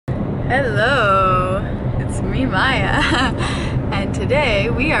Hello, it's me, Maya, and today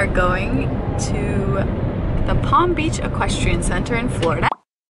we are going to the Palm Beach Equestrian Center in Florida.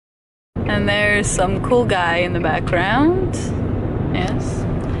 And there's some cool guy in the background, yes,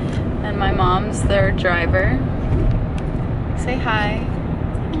 and my mom's their driver. Say hi.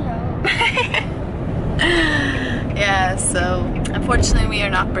 Hello. Yeah, so unfortunately we are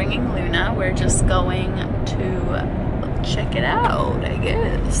not bringing Luna, we're just going to check it out, I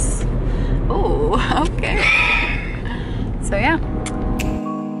guess. Oh, okay. So yeah.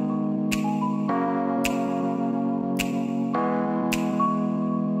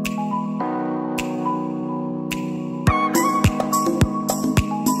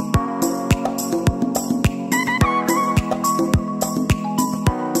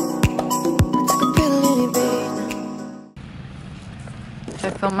 Should I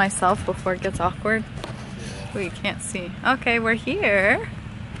film myself before it gets awkward? Oh, you can't see. Okay, we're here.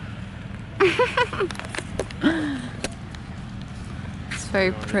 It's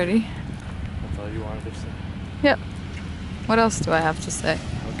very pretty. That's all you wanted to say? Yep. What else do I have to say?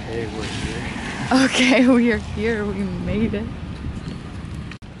 Okay, we're here. Okay, we are here. We made it.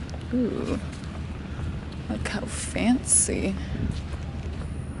 Ooh. Look how fancy.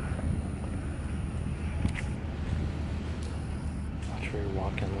 Watch for your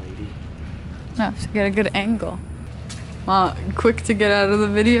walking lady. No, to get a good angle. Quick to get out of the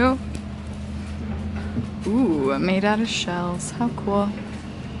video. Ooh, made out of shells. How cool.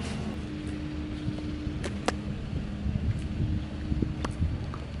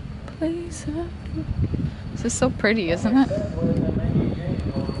 This is so pretty, isn't it?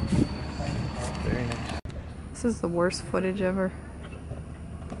 Very nice. This is the worst footage ever.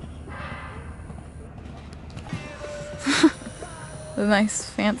 The nice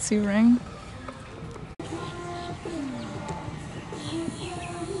fancy ring.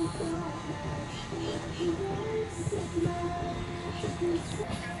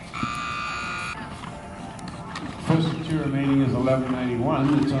 First two remaining is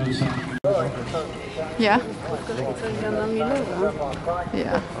 1191. It's on something. Yeah.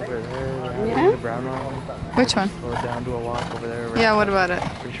 Yeah. Over there, the brown one. Which one? Go down to a walk over there. Yeah, what about it?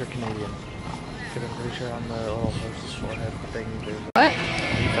 Pretty sure Canadian. Because I'm pretty sure on the little horse's forehead thing there's... What?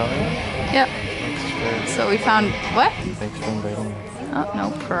 Are you filming it? Yep. Thanks So we found what? for inviting me. Oh,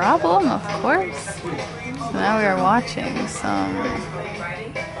 no problem, of course. So now we are watching some...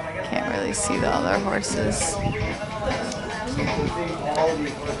 Can't really see the other horses.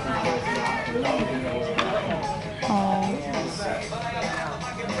 Oh.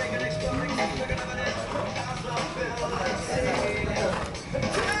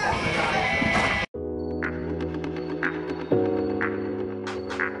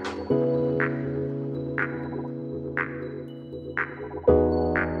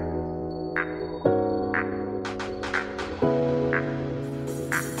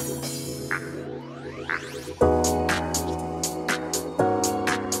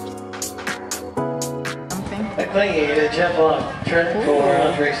 Jump on Trent for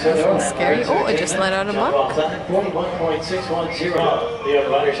Andre Soto. Scary. Oh, I just let out a buck. 41.610. The other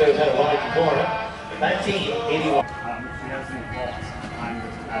rider shows how to walk in Florida. 1981.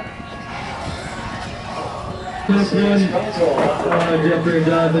 Plus one, Jeffrey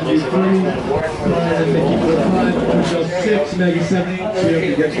Dodd, the G3, and Mickey for 5, push-up 6, Maggie 70, we have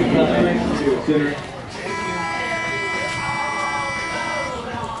to get to 9, to dinner.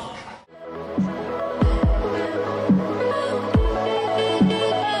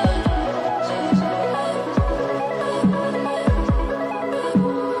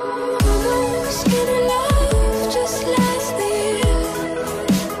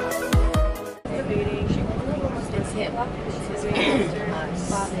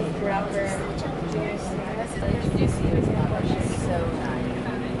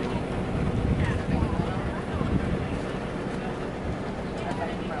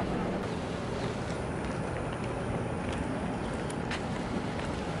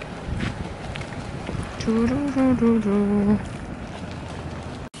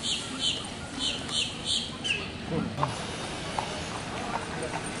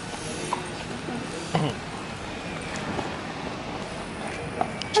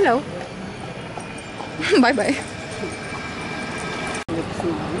 Hello. Bye bye.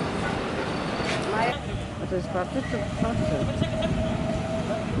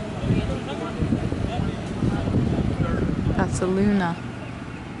 That's a Luna.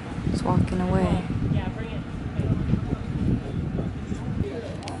 It's walking away.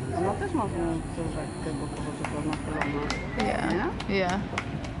 Yeah. Yeah.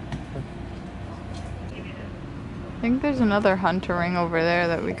 think there's another hunter ring over there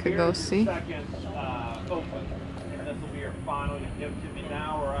that we could go see. Seconds open, and this will be your final. You can give it to me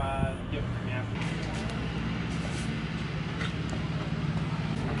now or give it to me after.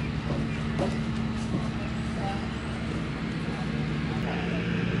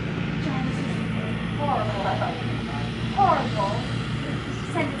 Horrible.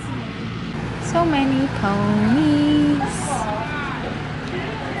 Send it to me. So many ponies.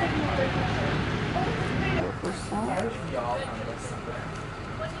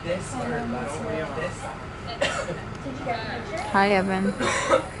 Hi, Evan.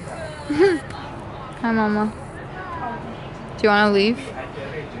 Hi, Mama. Do you want to leave?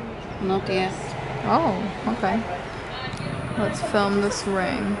 Not yet. Oh, okay. Let's film this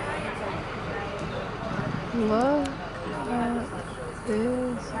ring. Look at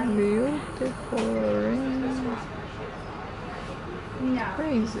this beautiful ring. It's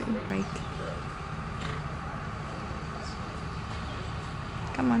crazy. Right.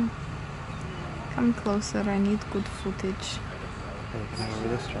 Come on. Come closer. I need good footage. Hey, come over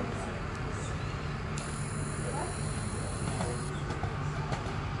this truck.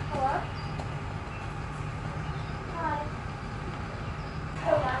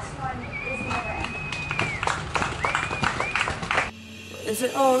 Is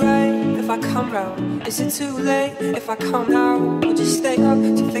it alright if I come round? Is it too late if I come now? Would you stay up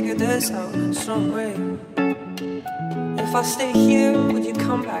to figure this out some way? If I stay here, would you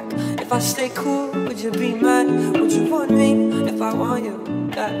come back? If I stay cool, would you be mad? Would you want me if I want you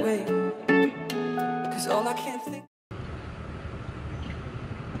that way? Cause all I can think.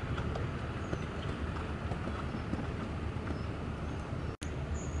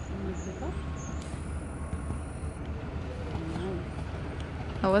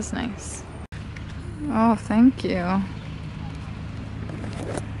 That was nice. Oh, thank you.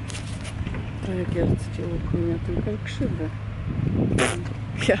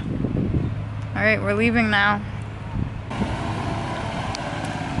 Yeah. Alright, we're leaving now.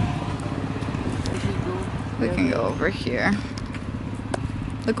 We can go over here.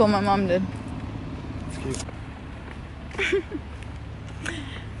 Look what my mom did. It's cute.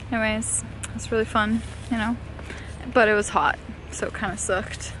 Anyways, it's really fun, you know. But it was hot, so it kind of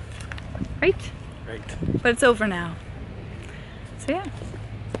sucked. Right? Right. But it's over now. So yeah.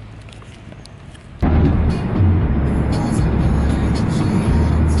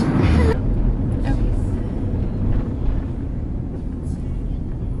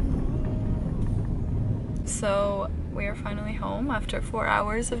 So we are finally home after 4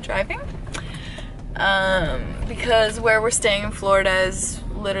 hours of driving. Because where we're staying in Florida is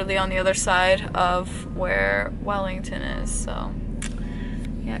literally on the other side of where Wellington is, so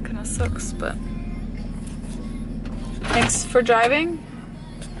yeah, it kind of sucks, but thanks for driving.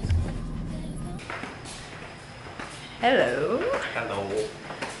 Hello. Hello.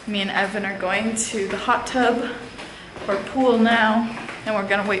 Me and Evan are going to the hot tub or pool now, and we're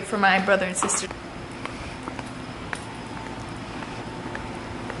gonna wait for my brother and sister.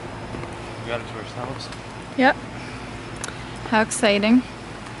 We got it to ourselves. Yep. How exciting.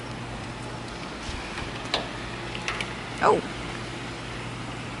 Oh.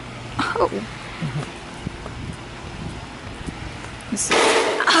 Oh. This is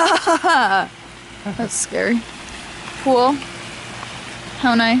that's scary. Pool.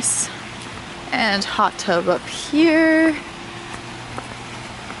 How nice. And hot tub up here.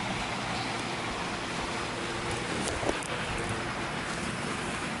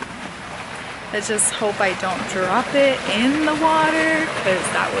 I just hope I don't drop it in the water, because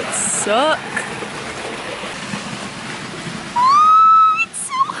that would suck. Oh, it's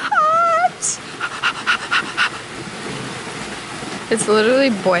so hot! It's literally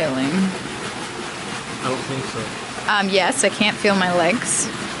boiling. I don't think so. Yes, I can't feel my legs.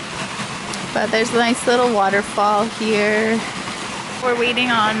 But there's a nice little waterfall here. We're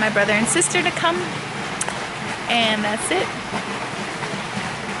waiting on my brother and sister to come. And that's it.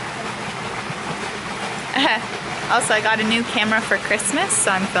 Also, I got a new camera for Christmas,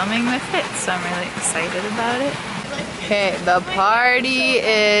 so I'm filming with it, so I'm really excited about it. Okay, the party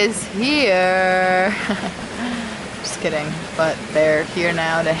is here. Just kidding, but they're here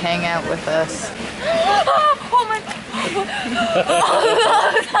now to hang out with us. Oh my god.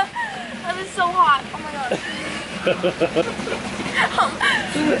 That is so hot. Oh my god.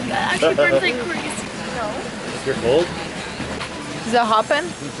 That actually burns like crazy. No. You're cold? Is it hopping?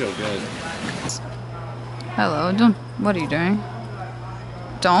 You feel good. Hello, what are you doing?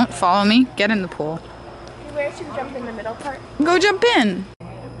 Don't follow me, get in the pool. Where should we jump in the middle part? Go jump in.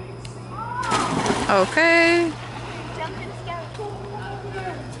 Okay. Jump in, scout.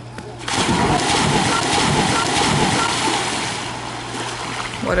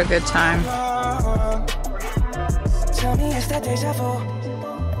 What a good time. Tell me it's that deja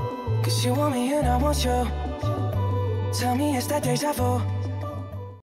vu. Cause you want me and I want you. Tell me it's that deja vu.